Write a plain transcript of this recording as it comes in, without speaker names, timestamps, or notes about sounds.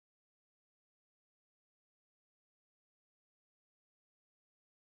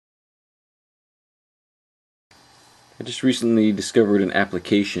I just recently discovered an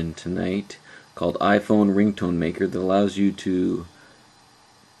application tonight called iPhoneRingtoneMaker that allows you to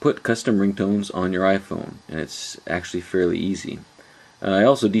put custom ringtones on your iPhone, and it's actually fairly easy. I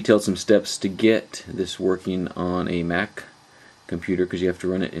also detailed some steps to get this working on a Mac computer because you have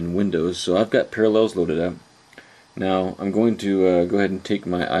to run it in Windows. So I've got Parallels loaded up. Now I'm going to go ahead and take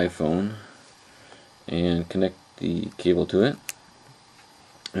my iPhone and connect the cable to it,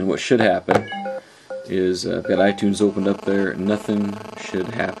 and what should happen is I've got iTunes opened up there. Nothing should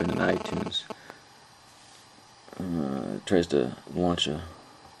happen in iTunes. It tries to launch a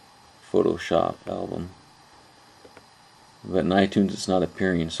Photoshop album, but in iTunes it's not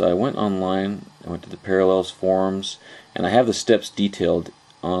appearing. So I went online, I went to the Parallels forums, and I have the steps detailed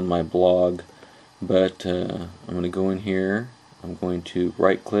on my blog, but I'm going to go in here. I'm going to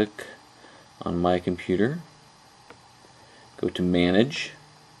right click on my computer, go to Manage,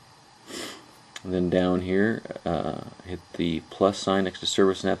 and then down here hit the plus sign next to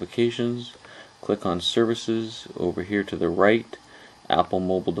Service and Applications, click on Services, over here to the right, Apple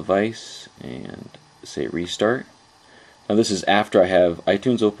mobile device, and say Restart. Now this is after I have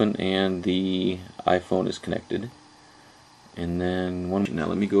iTunes open and the iPhone is connected. And then now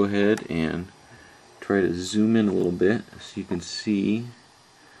let me go ahead and try to zoom in a little bit so you can see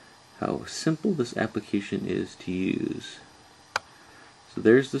how simple this application is to use. So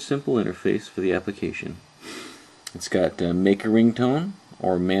there's the simple interface for the application. It's got Make a Ringtone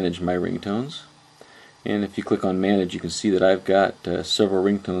or Manage My Ringtones. And if you click on Manage, you can see that I've got several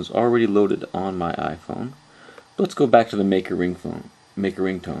ringtones already loaded on my iPhone. Let's go back to the Make a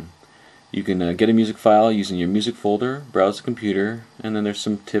Ringtone. You can get a music file using your music folder, browse the computer, and then there's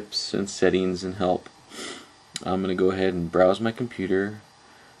some tips and settings and help. I'm going to go ahead and browse my computer.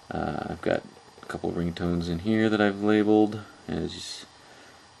 I've got a couple of ringtones in here that I've labeled. As it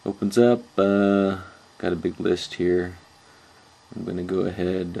opens up, got a big list here. I'm going to go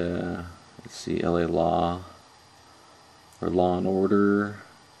ahead, let's see, LA Law or Law and Order.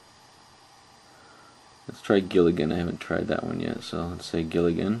 Let's try Gilligan. I haven't tried that one yet, so let's say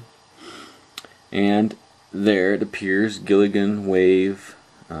Gilligan. And there it appears, Gilligan Wave.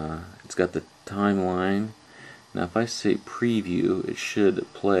 It's got the timeline. Now if I say preview, it should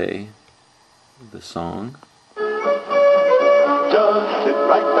play the song. Just sit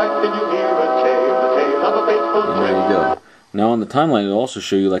right back and you hear a tale of a faithful friend. And there you go. Now on the timeline it'll also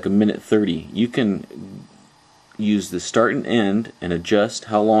show you like a minute 30. You can use the start and end and adjust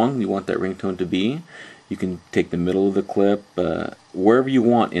how long you want that ringtone to be. You can take the middle of the clip, wherever you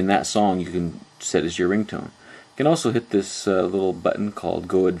want in that song you can set as your ringtone. You can also hit this little button called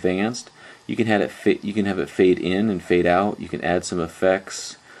Go Advanced. You can have it fade in and fade out. You can add some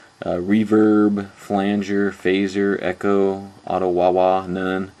effects, reverb, flanger, phaser, echo, auto wah-wah,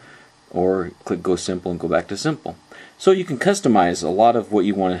 none, or click Go Simple and go back to simple. So you can customize a lot of what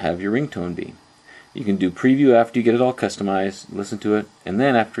you want to have your ringtone be. You can do preview after you get it all customized, listen to it, and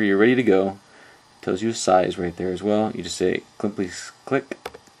then after you're ready to go, it tells you a size right there as well. You just say, simply click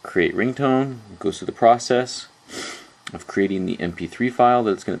Create Ringtone. It goes through the process of creating the MP3 file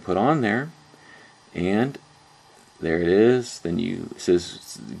that it's going to put on there, and there it is. Then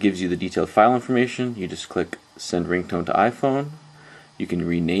it gives you the detailed file information. You just click Send Ringtone to iPhone. You can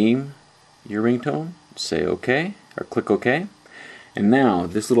rename your ringtone, say OK, or click OK, and now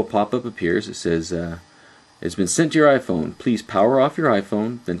this little pop-up appears. It says it's been sent to your iPhone. Please power off your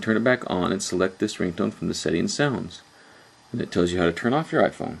iPhone, then turn it back on and select this ringtone from the settings sounds. And it tells you how to turn off your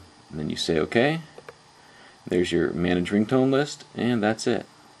iPhone. And then you say OK. There's your Manage Ringtone list, and that's it.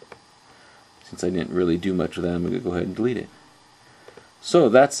 Since I didn't really do much with that, I'm going to go ahead and delete it. So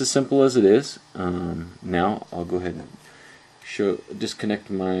that's as simple as it is. Now I'll go ahead and disconnect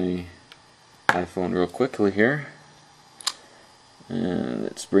my iPhone real quickly here. And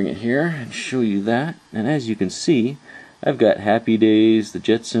let's bring it here and show you that. And as you can see, I've got Happy Days, The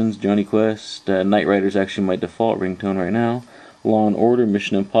Jetsons, Johnny Quest, Knight Rider's actually my default ringtone right now, Law and Order,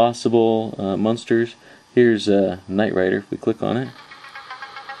 Mission Impossible, Monsters. Here's Knight Rider if we click on it.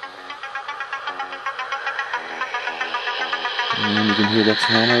 And you can hear that's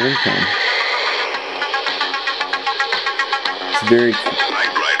now my ringtone. It's very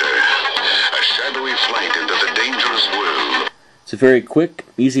Knight Rider, a shadowy flight into the dangerous world. It's a very quick,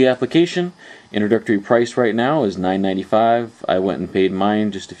 easy application. Introductory price right now is $9.95. I went and paid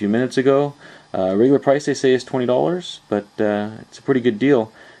mine just a few minutes ago. Regular price they say is $20, but it's a pretty good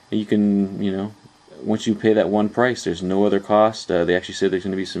deal. You can, once you pay that one price, there's no other cost. They actually said there's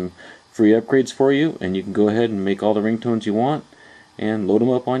going to be some free upgrades for you, and you can go ahead and make all the ringtones you want and load them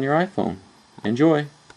up on your iPhone. Enjoy!